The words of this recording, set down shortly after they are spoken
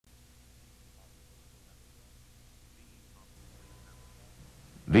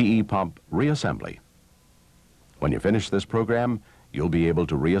VE pump reassembly. When you finish this program, you'll be able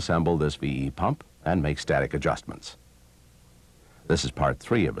to reassemble this VE pump and make static adjustments. This is part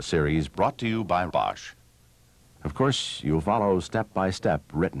 3 of a series brought to you by Bosch. Of course, you'll follow step-by-step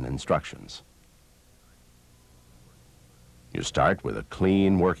written instructions. You start with a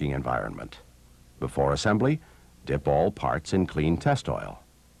clean working environment. Before assembly, dip all parts in clean test oil.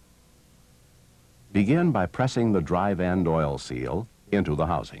 Begin by pressing the drive end oil seal into the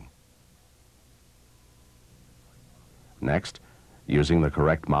housing. Next, using the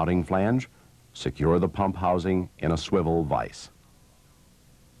correct mounting flange, secure the pump housing in a swivel vise.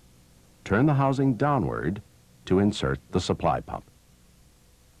 Turn the housing downward to insert the supply pump.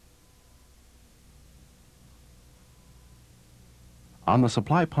 On the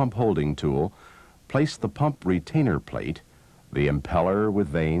supply pump holding tool, place the pump retainer plate, the impeller with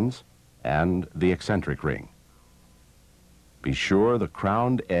vanes, and the eccentric ring. Be sure the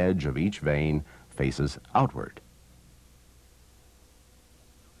crowned edge of each vane faces outward.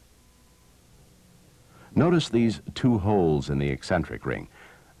 Notice these 2 holes in the eccentric ring.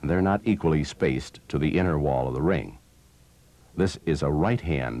 They're not equally spaced to the inner wall of the ring. This is a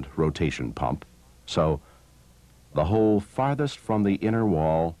right-hand rotation pump, so the hole farthest from the inner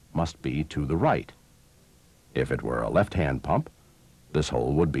wall must be to the right. If it were a left-hand pump, this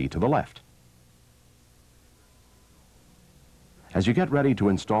hole would be to the left. As you get ready to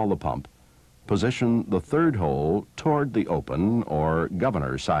install the pump, position the 3rd hole toward the open or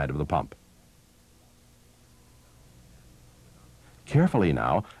governor side of the pump. Carefully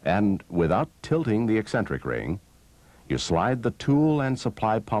now, and without tilting the eccentric ring, you slide the tool and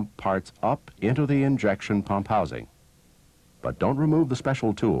supply pump parts up into the injection pump housing. But don't remove the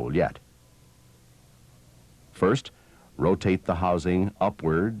special tool yet. First, rotate the housing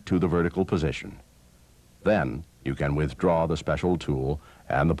upward to the vertical position. Then, you can withdraw the special tool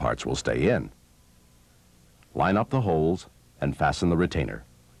and the parts will stay in. Line up the holes and fasten the retainer.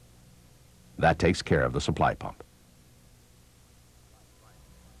 That takes care of the supply pump.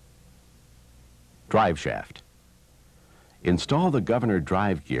 Drive shaft. Install the governor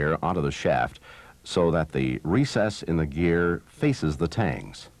drive gear onto the shaft so that the recess in the gear faces the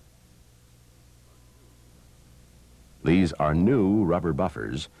tangs. These are new rubber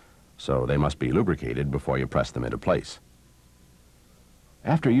buffers, so they must be lubricated before you press them into place.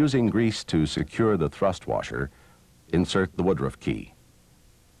 After using grease to secure the thrust washer, insert the woodruff key.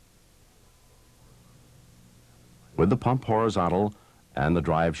 With the pump horizontal and the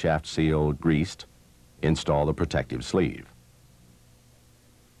drive shaft seal greased, install the protective sleeve.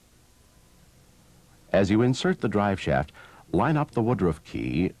 As you insert the drive shaft, line up the woodruff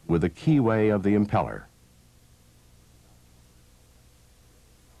key with the keyway of the impeller.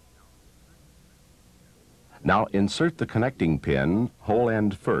 Now insert the connecting pin, hole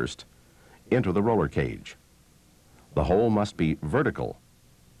end first, into the roller cage. The hole must be vertical,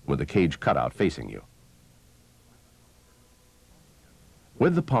 with the cage cutout facing you.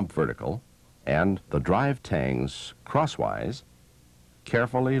 With the pump vertical and the drive tangs crosswise,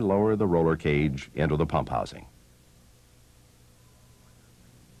 carefully lower the roller cage into the pump housing.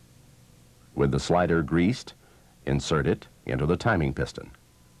 With the slider greased, insert it into the timing piston.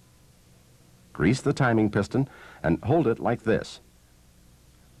 Grease the timing piston and hold it like this.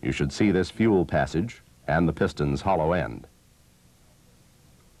 You should see this fuel passage and the piston's hollow end.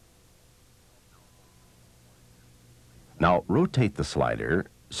 Now rotate the slider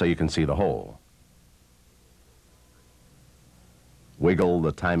so you can see the hole. Wiggle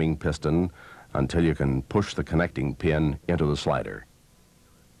the timing piston until you can push the connecting pin into the slider.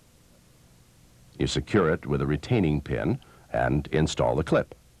 You secure it with a retaining pin and install the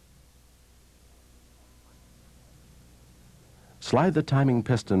clip. Slide the timing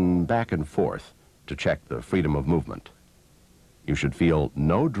piston back and forth to check the freedom of movement. You should feel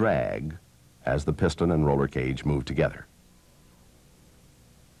no drag as the piston and roller cage move together.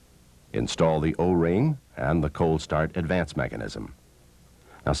 Install the O-ring and the cold start advance mechanism.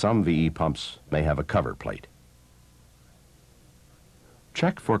 Now some VE pumps may have a cover plate.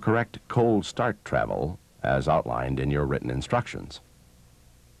 Check for correct cold start travel as outlined in your written instructions.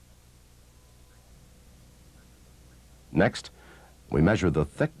 Next, we measure the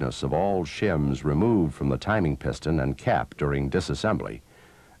thickness of all shims removed from the timing piston and cap during disassembly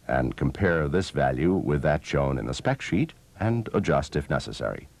and compare this value with that shown in the spec sheet and adjust if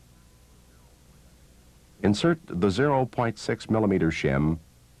necessary. Insert the 0.6 millimeter shim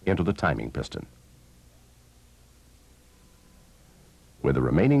into the timing piston. With the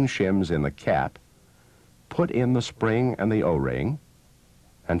remaining shims in the cap, put in the spring and the O-ring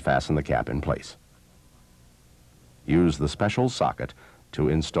and fasten the cap in place. Use the special socket to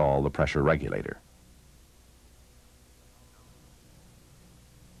install the pressure regulator.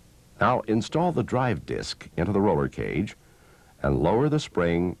 Now install the drive disc into the roller cage and lower the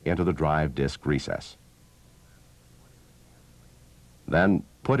spring into the drive disc recess. Then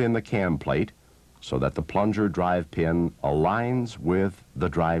put in the cam plate so that the plunger drive pin aligns with the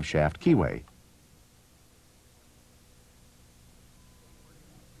drive shaft keyway.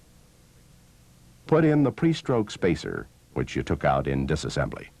 Put in the pre-stroke spacer, which you took out in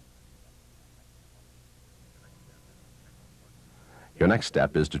disassembly. Your next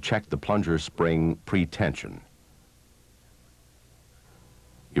step is to check the plunger spring pre-tension.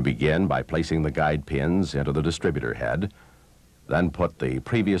 You begin by placing the guide pins into the distributor head, then put the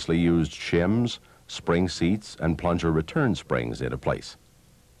previously used shims, spring seats, and plunger return springs into place.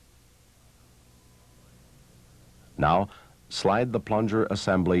 Now, slide the plunger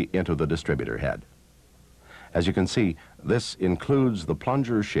assembly into the distributor head. As you can see, this includes the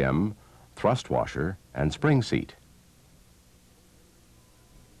plunger shim, thrust washer, and spring seat.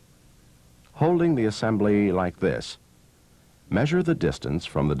 Holding the assembly like this, measure the distance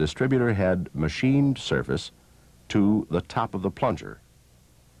from the distributor head machined surface to the top of the plunger.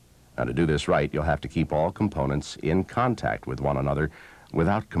 Now, to do this right, you'll have to keep all components in contact with one another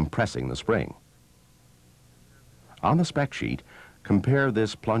without compressing the spring. On the spec sheet, compare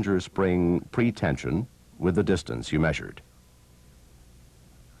this plunger spring pre-tension with the distance you measured.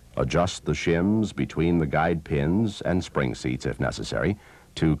 Adjust the shims between the guide pins and spring seats if necessary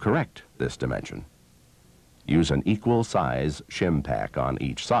to correct this dimension. Use an equal size shim pack on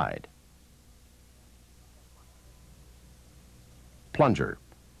each side. Plunger.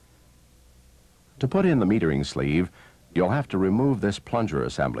 To put in the metering sleeve, you'll have to remove this plunger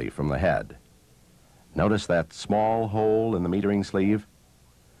assembly from the head. Notice that small hole in the metering sleeve?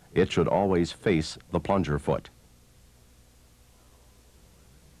 It should always face the plunger foot.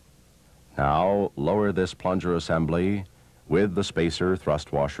 Now lower this plunger assembly with the spacer,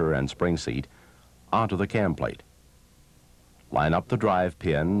 thrust washer, and spring seat onto the cam plate. Line up the drive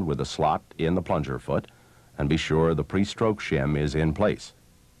pin with the slot in the plunger foot and be sure the pre-stroke shim is in place.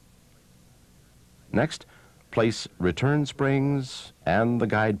 Next, place return springs and the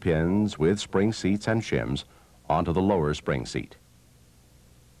guide pins with spring seats and shims onto the lower spring seat.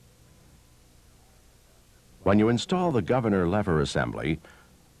 When you install the governor lever assembly,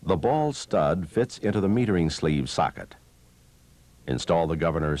 the ball stud fits into the metering sleeve socket. Install the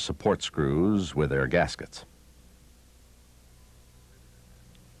governor support screws with their gaskets.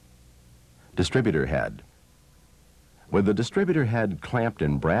 Distributor head. With the distributor head clamped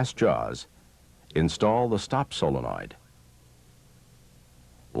in brass jaws, install the stop solenoid.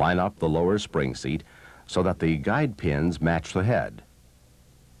 Line up the lower spring seat so that the guide pins match the head.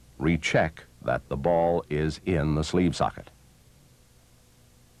 Recheck that the ball is in the sleeve socket.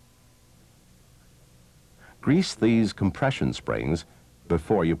 Grease these compression springs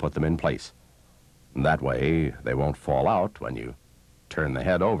before you put them in place. That way they won't fall out when you turn the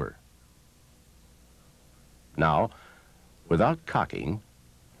head over. Now, without cocking,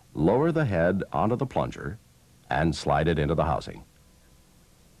 lower the head onto the plunger and slide it into the housing.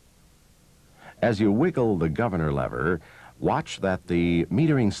 As you wiggle the governor lever, watch that the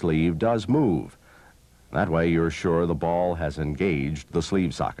metering sleeve does move. That way you're sure the ball has engaged the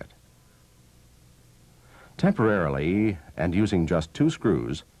sleeve socket. Temporarily, and using just 2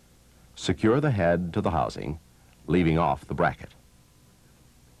 screws, secure the head to the housing, leaving off the bracket.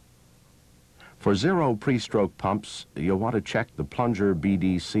 For 0 pre-stroke pumps, you'll want to check the plunger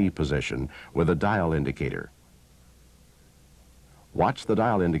BDC position with a dial indicator. Watch the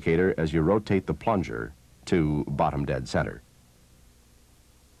dial indicator as you rotate the plunger to bottom dead center.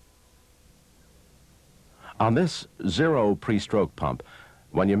 On this 0 pre-stroke pump,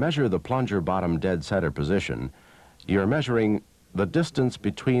 when you measure the plunger bottom dead center position, you're measuring the distance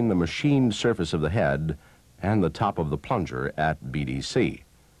between the machined surface of the head and the top of the plunger at BDC.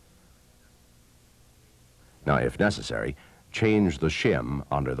 Now, if necessary, change the shim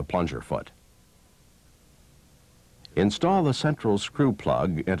under the plunger foot. Install the central screw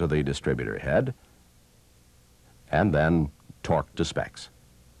plug into the distributor head and then torque to specs.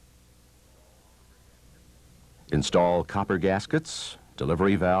 Install copper gaskets,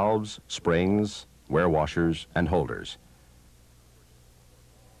 delivery valves, springs, wear washers, and holders.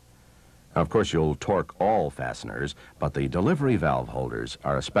 Now, of course, you'll torque all fasteners, but the delivery valve holders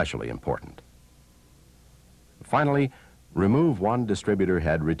are especially important. Finally, remove 1 distributor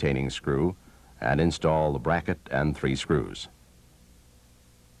head retaining screw and install the bracket and 3 screws.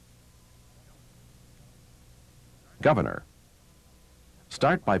 Governor.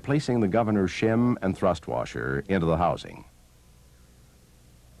 Start by placing the governor shim and thrust washer into the housing.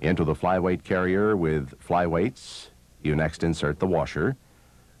 Into the flyweight carrier with flyweights, you next insert the washer,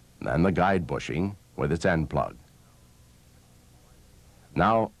 then the guide bushing with its end plug.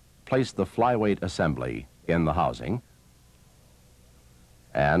 Now place the flyweight assembly in the housing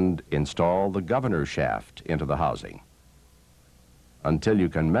and install the governor shaft into the housing until you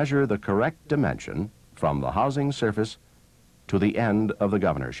can measure the correct dimension from the housing surface to the end of the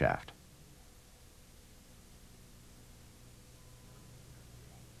governor shaft.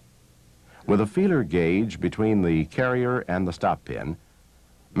 With a feeler gauge between the carrier and the stop pin,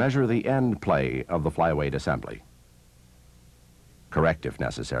 measure the end play of the flyweight assembly. Correct, if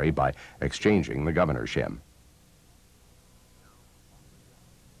necessary, by exchanging the governor shim.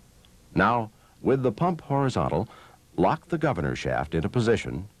 Now, with the pump horizontal, lock the governor shaft into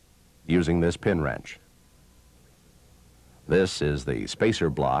position using this pin wrench. This is the spacer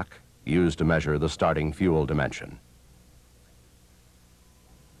block used to measure the starting fuel dimension.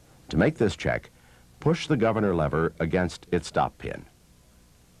 To make this check, push the governor lever against its stop pin.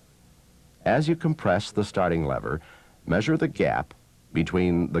 As you compress the starting lever, measure the gap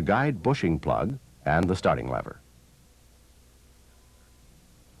between the guide bushing plug and the starting lever.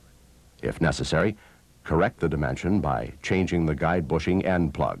 If necessary, correct the dimension by changing the guide bushing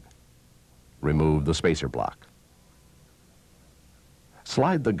end plug. Remove the spacer block.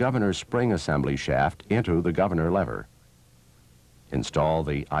 Slide the governor spring assembly shaft into the governor lever. Install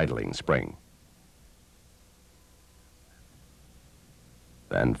the idling spring.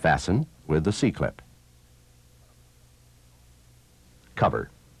 Then fasten with the C-clip. Cover.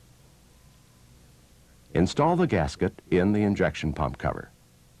 Install the gasket in the injection pump cover.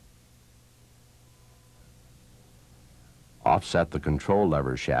 Offset the control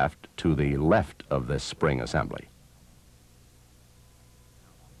lever shaft to the left of this spring assembly.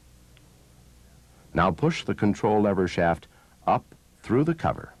 Now push the control lever shaft up through the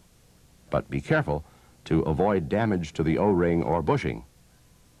cover, but be careful to avoid damage to the O-ring or bushing.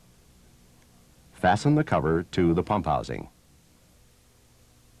 Fasten the cover to the pump housing.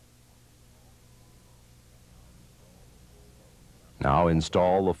 Now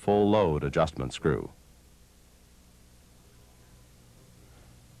install the full load adjustment screw.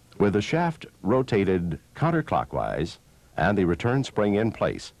 With the shaft rotated counterclockwise and the return spring in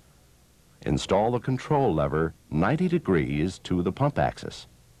place, install the control lever 90 degrees to the pump axis.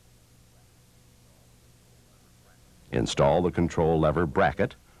 Install the control lever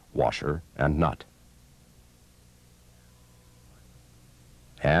bracket, washer, and nut.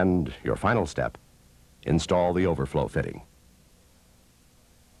 And your final step, install the overflow fitting.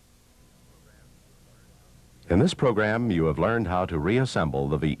 In this program, you have learned how to reassemble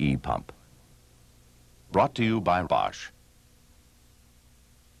the VE pump. Brought to you by Bosch.